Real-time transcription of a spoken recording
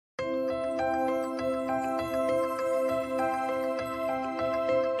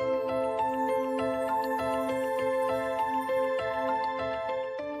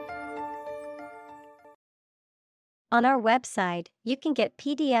On our website, you can get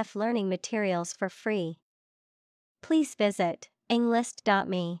PDF learning materials for free. Please visit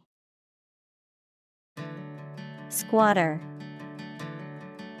englist.me. Squatter.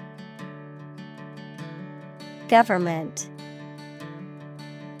 Government.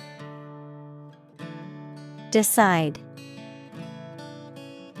 Decide.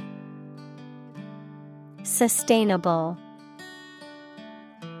 Sustainable.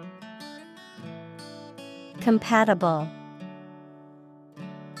 Compatible.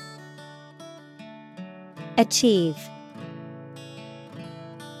 Achieve.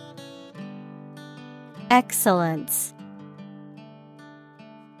 Excellence.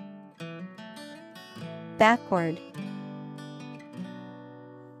 Backward.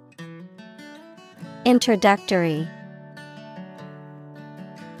 Introductory.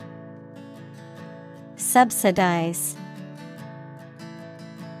 Subsidize.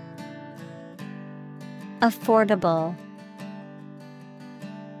 Affordable.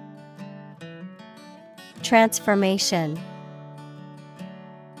 Transformation.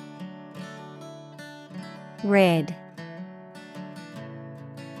 Rid.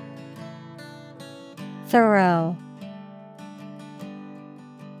 Thorough.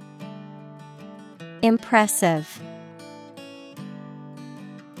 Impressive.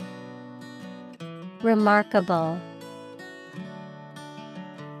 Remarkable.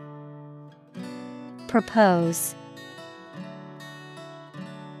 Propose.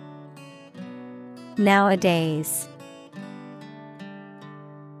 Nowadays.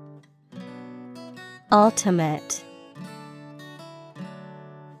 Ultimate.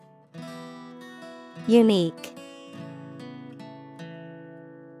 Unique.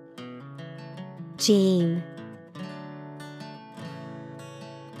 Gene.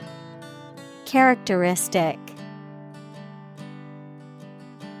 Characteristic.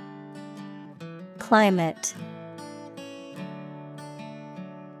 Climate.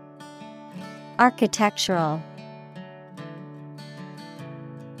 Architectural.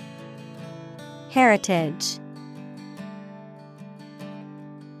 Heritage.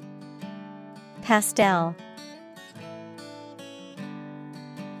 Pastel.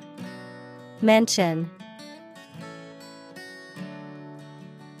 Mention.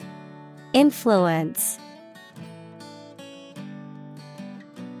 Influence.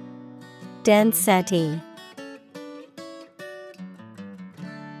 Density.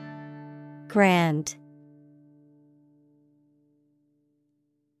 Grand.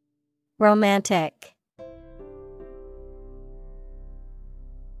 Romantic.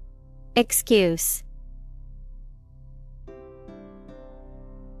 Excuse.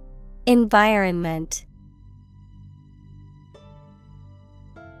 Environment.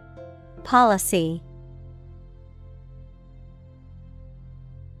 Policy.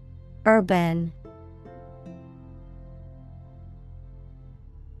 Urban.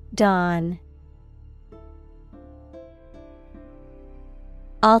 Dawn.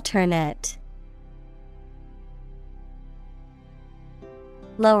 Alternate.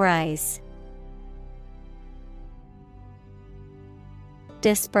 Low-rise.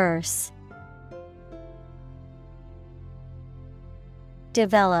 Disperse.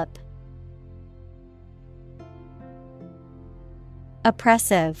 Develop.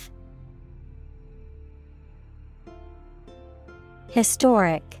 Oppressive.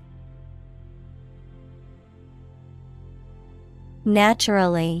 Historic.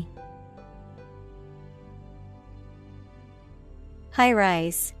 Naturally.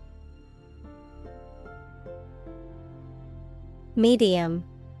 High-rise. Medium.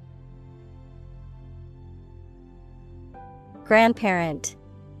 Grandparent.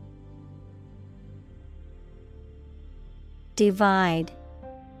 Divide.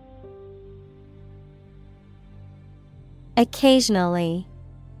 Occasionally.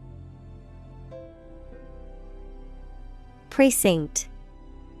 Precinct.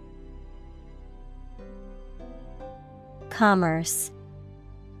 Commerce.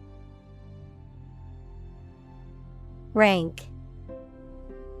 Rank.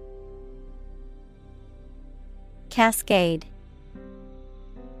 Cascade.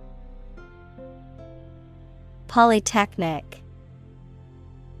 Polytechnic.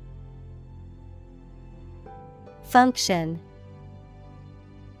 Function.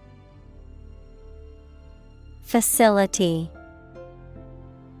 Facility.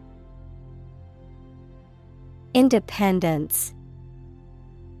 Independence.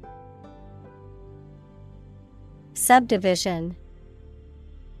 Subdivision.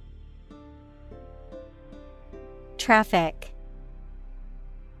 Traffic.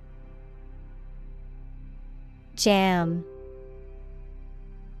 Jam.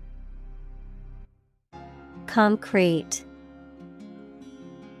 Concrete.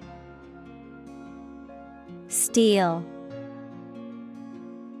 Steel.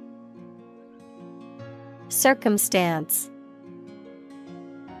 Circumstance.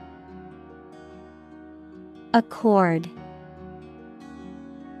 Accord.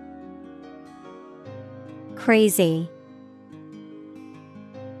 Crazy.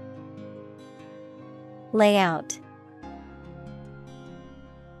 Layout.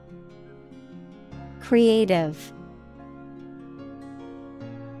 Creative.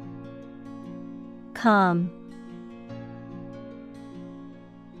 Calm.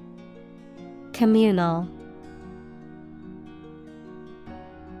 Communal.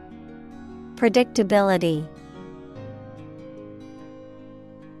 Predictability.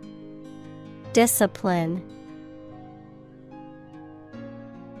 Discipline.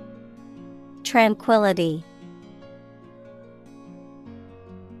 Tranquility.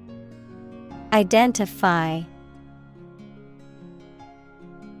 Identify.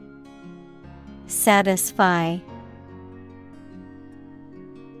 Satisfy.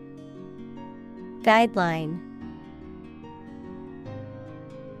 Guideline.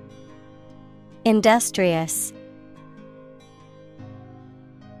 Industrious.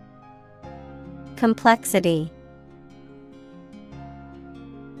 Complexity.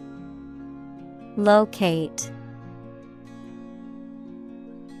 Locate.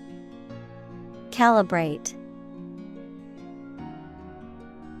 Calibrate.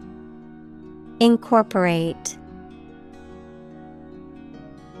 Incorporate.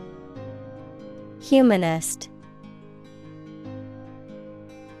 Humanist.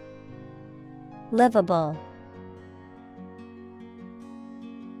 Livable.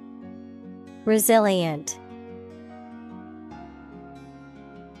 Resilient.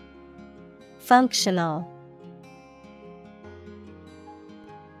 Functional.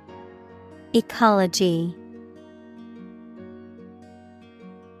 Ecology.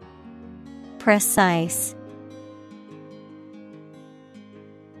 Precise.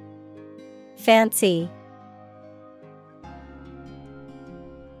 Fancy.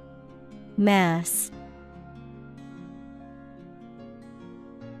 Mass.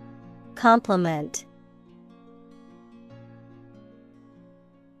 Complement.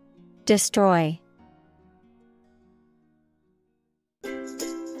 Destroy.